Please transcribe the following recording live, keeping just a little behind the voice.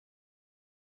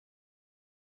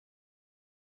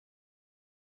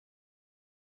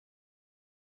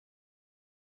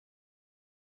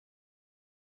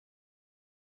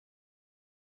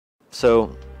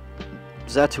So,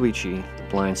 Zatoichi, the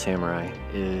Blind Samurai,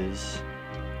 is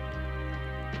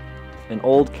an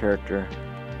old character,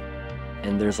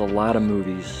 and there's a lot of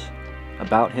movies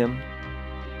about him.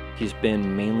 He's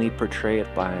been mainly portrayed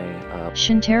by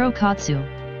Shintaro Katsu.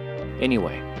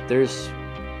 Anyway, there's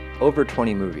over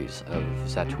 20 movies of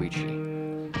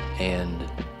Zatoichi, and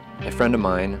a friend of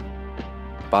mine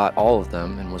bought all of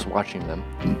them and was watching them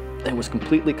and was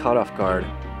completely caught off guard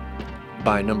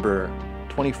by number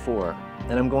 24.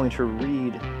 And I'm going to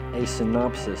read a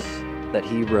synopsis that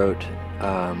he wrote,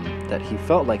 that he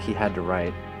felt like he had to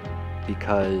write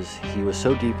because he was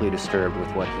so deeply disturbed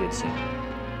with what he had seen.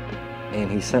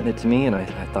 And he sent it to me, and I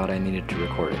thought I needed to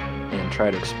record it and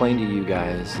try to explain to you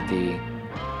guys the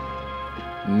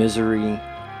misery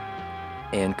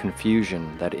and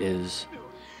confusion that is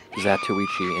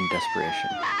Zatoichi in Desperation.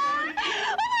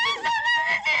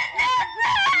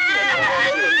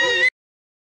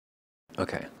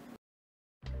 Okay.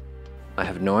 I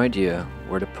have no idea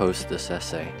where to post this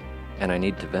essay, and I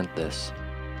need to vent this,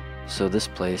 so this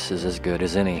place is as good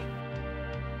as any.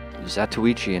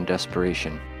 Zatoichi in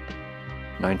Desperation,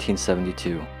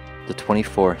 1972, the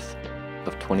 24th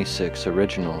of 26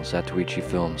 original Zatoichi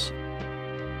films,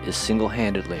 is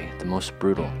single-handedly the most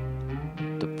brutal,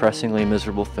 depressingly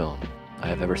miserable film I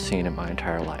have ever seen in my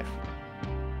entire life.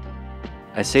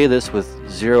 I say this with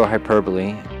zero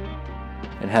hyperbole,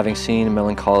 and having seen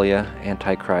Melancholia,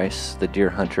 Antichrist, The Deer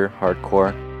Hunter,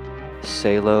 Hardcore,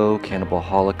 Salo, Cannibal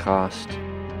Holocaust,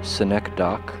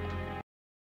 Synecdoche,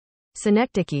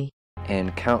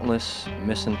 and countless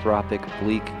misanthropic,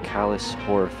 bleak, callous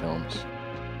horror films,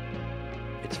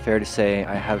 it's fair to say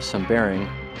I have some bearing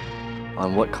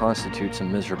on what constitutes a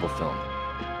miserable film.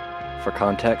 For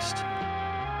context,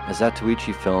 a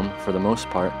Zatoichi film, for the most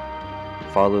part,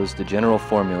 follows the general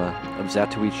formula of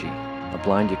Zatoichi, a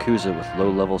blind Yakuza with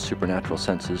low-level supernatural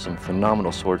senses and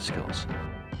phenomenal sword skills,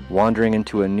 wandering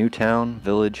into a new town,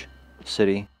 village,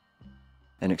 city,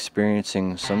 and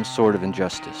experiencing some sort of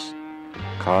injustice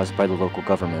caused by the local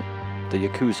government, the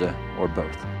Yakuza, or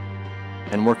both,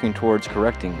 and working towards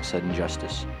correcting said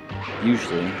injustice,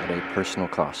 usually at a personal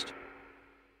cost.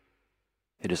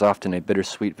 It is often a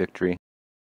bittersweet victory,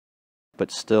 but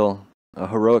still a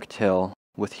heroic tale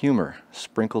with humor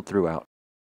sprinkled throughout.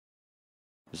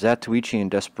 Zatoichi in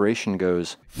Desperation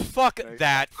goes, "Fuck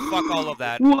that, fuck all of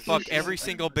that, fuck every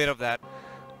single bit of that."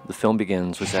 The film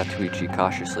begins with Zatoichi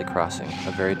cautiously crossing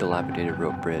a very dilapidated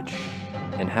rope bridge,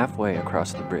 and halfway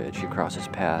across the bridge he crosses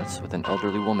paths with an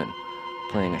elderly woman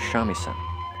playing a shamisen,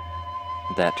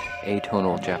 that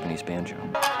atonal Japanese banjo.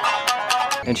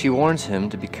 And she warns him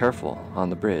to be careful on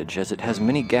the bridge as it has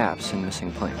many gaps and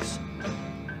missing planks.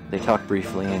 They talk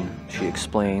briefly, and she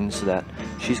explains that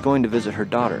she's going to visit her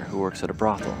daughter who works at a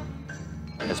brothel.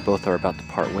 As both are about to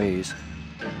part ways,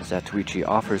 Zatoichi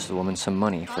offers the woman some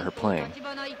money for her playing.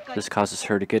 This causes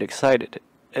her to get excited,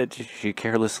 and she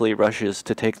carelessly rushes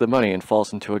to take the money and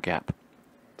falls into a gap.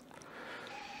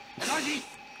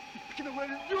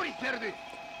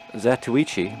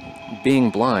 Zatoichi, being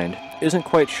blind, isn't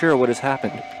quite sure what has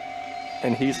happened,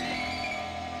 and he's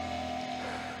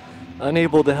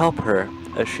unable to help her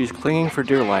as she's clinging for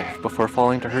dear life before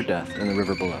falling to her death in the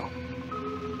river below,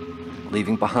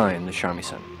 leaving behind the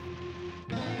shamisen.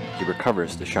 He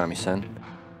recovers the shamisen,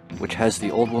 which has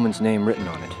the old woman's name written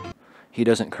on it. He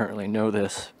doesn't currently know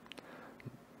this.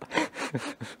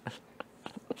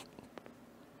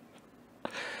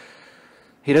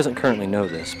 He doesn't currently know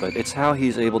this, but it's how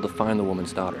he's able to find the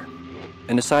woman's daughter,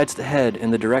 and decides to head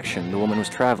in the direction the woman was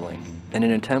traveling in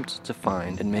an attempt to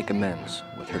find and make amends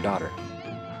with her daughter.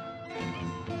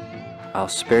 I'll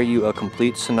spare you a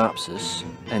complete synopsis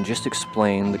and just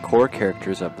explain the core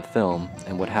characters of the film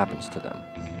and what happens to them.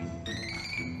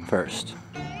 First,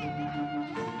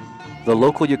 the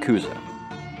local Yakuza.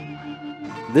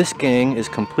 This gang is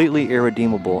completely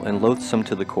irredeemable and loathsome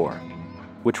to the core,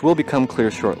 which will become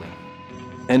clear shortly,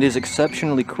 and is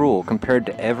exceptionally cruel compared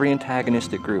to every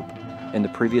antagonistic group in the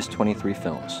previous 23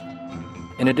 films.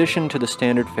 In addition to the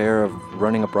standard fare of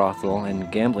running a brothel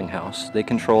and gambling house, they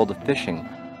control the fishing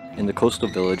in the coastal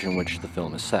village in which the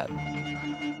film is set.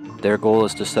 Their goal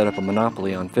is to set up a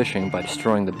monopoly on fishing by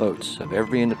destroying the boats of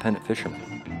every independent fisherman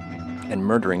and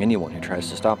murdering anyone who tries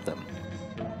to stop them.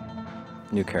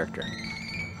 New character.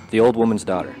 The old woman's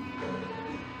daughter.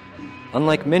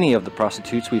 Unlike many of the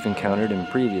prostitutes we've encountered in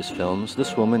previous films,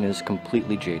 this woman is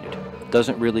completely jaded,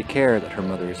 doesn't really care that her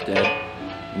mother is dead,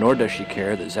 nor does she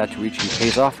care that Zatoichi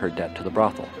pays off her debt to the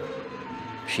brothel.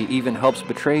 She even helps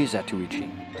betray Zatoichi,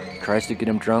 tries to get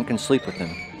him drunk and sleep with him,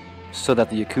 so that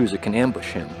the Yakuza can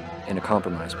ambush him in a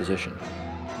compromised position.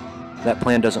 That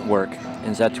plan doesn't work,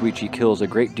 and Zatoichi kills a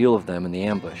great deal of them in the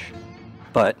ambush.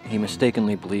 But he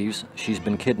mistakenly believes she's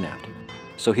been kidnapped,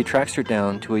 so he tracks her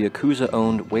down to a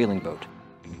Yakuza-owned whaling boat,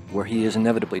 where he is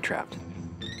inevitably trapped.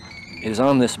 It is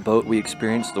on this boat we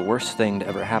experience the worst thing to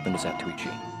ever happen to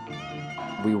Zatoichi.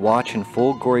 We watch in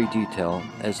full gory detail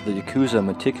as the Yakuza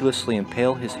meticulously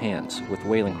impale his hands with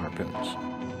whaling harpoons.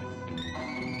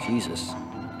 Jesus.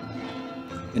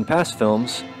 In past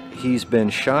films, he's been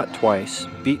shot twice,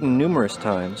 beaten numerous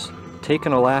times,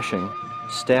 taken a lashing,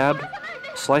 stabbed,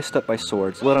 sliced up by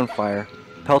swords, lit on fire,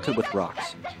 pelted with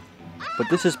rocks. But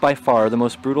this is by far the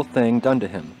most brutal thing done to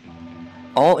him.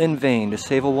 All in vain to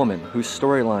save a woman whose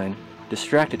storyline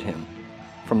distracted him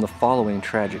from the following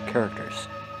tragic characters.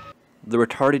 The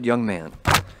retarded young man.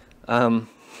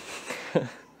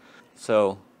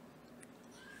 So,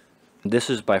 this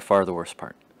is by far the worst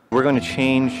part. We're going to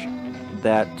change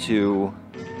that to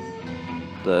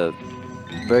the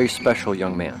very special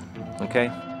young man,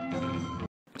 okay?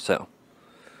 So,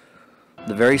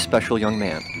 the very special young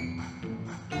man.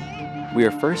 We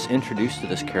are first introduced to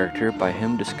this character by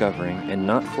him discovering and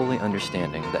not fully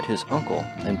understanding that his uncle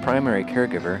and primary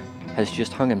caregiver has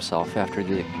just hung himself after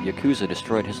the Yakuza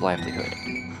destroyed his livelihood.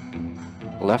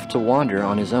 Left to wander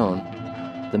on his own,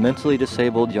 the mentally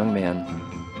disabled young man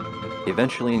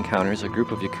eventually encounters a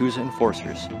group of Yakuza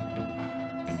enforcers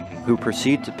who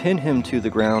proceed to pin him to the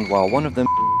ground while one of them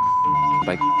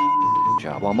by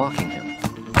job while mocking him.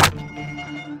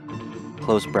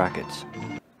 Close brackets.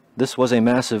 This was a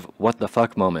massive what the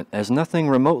fuck moment, as nothing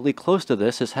remotely close to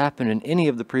this has happened in any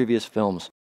of the previous films,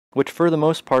 which for the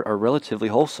most part are relatively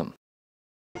wholesome.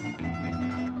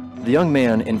 The young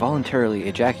man involuntarily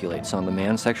ejaculates on the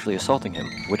man sexually assaulting him,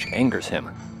 which angers him.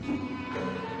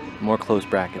 More close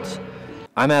brackets.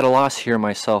 I'm at a loss here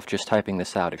myself just typing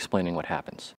this out, explaining what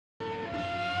happens.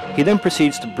 He then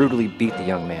proceeds to brutally beat the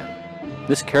young man.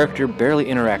 This character barely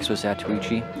interacts with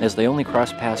Zatoichi, as they only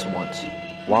cross paths once,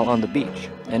 while on the beach,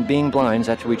 and being blind,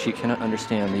 Zatoichi cannot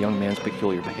understand the young man's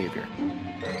peculiar behavior.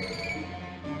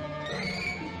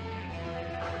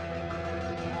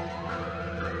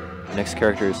 Next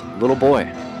character is Little Boy.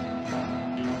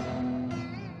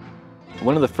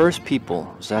 One of the first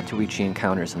people Zatoichi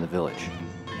encounters in the village.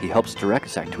 He helps direct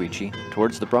Zatoichi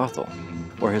towards the brothel,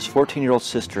 where his 14-year-old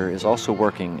sister is also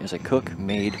working as a cook,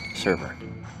 maid, server.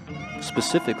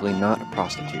 Specifically not a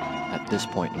prostitute at this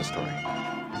point in the story.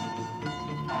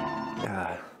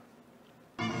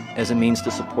 As a means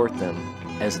to support them,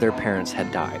 as their parents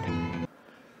had died.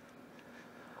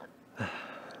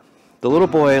 The little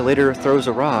boy later throws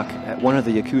a rock at one of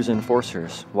the Yakuza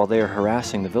enforcers while they are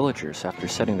harassing the villagers after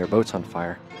setting their boats on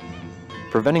fire,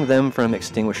 preventing them from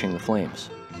extinguishing the flames.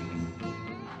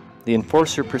 The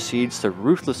enforcer proceeds to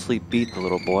ruthlessly beat the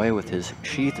little boy with his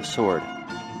sheathed sword,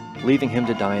 leaving him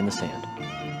to die in the sand.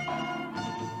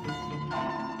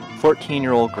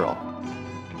 14-year-old girl.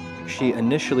 She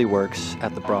initially works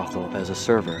at the brothel as a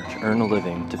server to earn a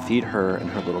living to feed her and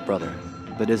her little brother,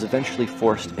 but is eventually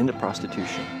forced into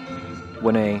prostitution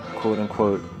when a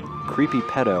quote-unquote creepy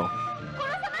pedo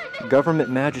government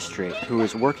magistrate who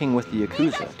is working with the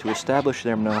Yakuza to establish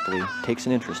their monopoly takes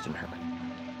an interest in her.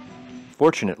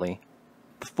 Fortunately,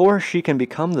 before she can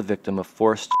become the victim of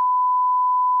forced,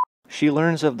 she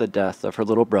learns of the death of her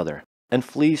little brother and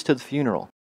flees to the funeral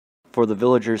for the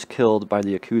villagers killed by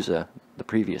the Yakuza the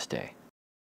previous day.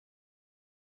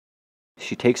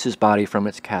 She takes his body from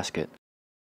its casket,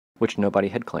 which nobody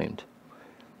had claimed,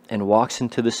 and walks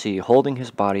into the sea holding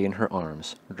his body in her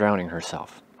arms, drowning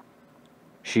herself.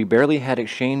 She barely had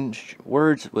exchanged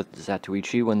words with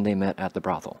Zatoichi when they met at the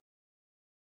brothel.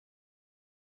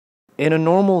 In a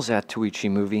normal Zatoichi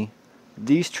movie,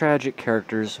 these tragic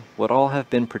characters would all have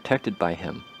been protected by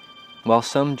him, while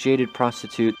some jaded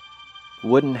prostitute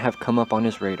wouldn't have come up on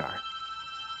his radar.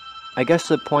 I guess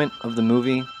the point of the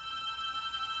movie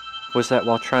was that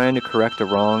while trying to correct a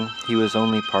wrong he was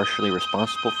only partially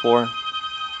responsible for,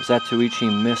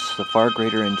 Zatoichi missed the far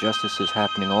greater injustices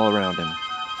happening all around him.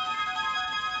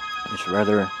 It's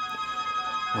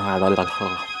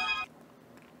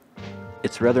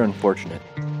rather unfortunate,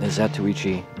 as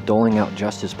Zatoichi doling out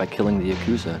justice by killing the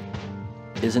Yakuza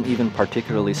isn't even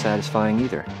particularly satisfying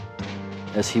either,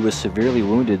 as he was severely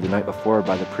wounded the night before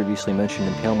by the previously mentioned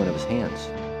impalement of his hands.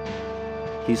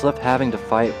 He's left having to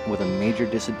fight with a major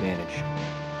disadvantage,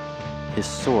 his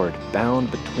sword bound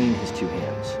between his two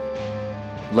hands,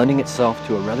 lending itself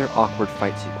to a rather awkward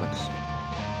fight sequence.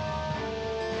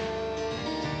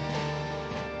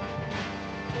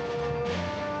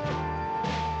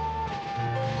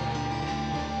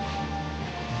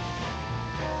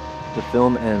 The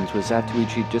film ends with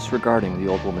Zatoichi disregarding the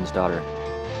old woman's daughter.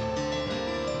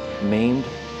 maimed,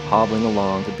 hobbling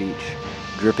along the beach,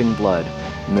 dripping blood,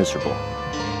 miserable.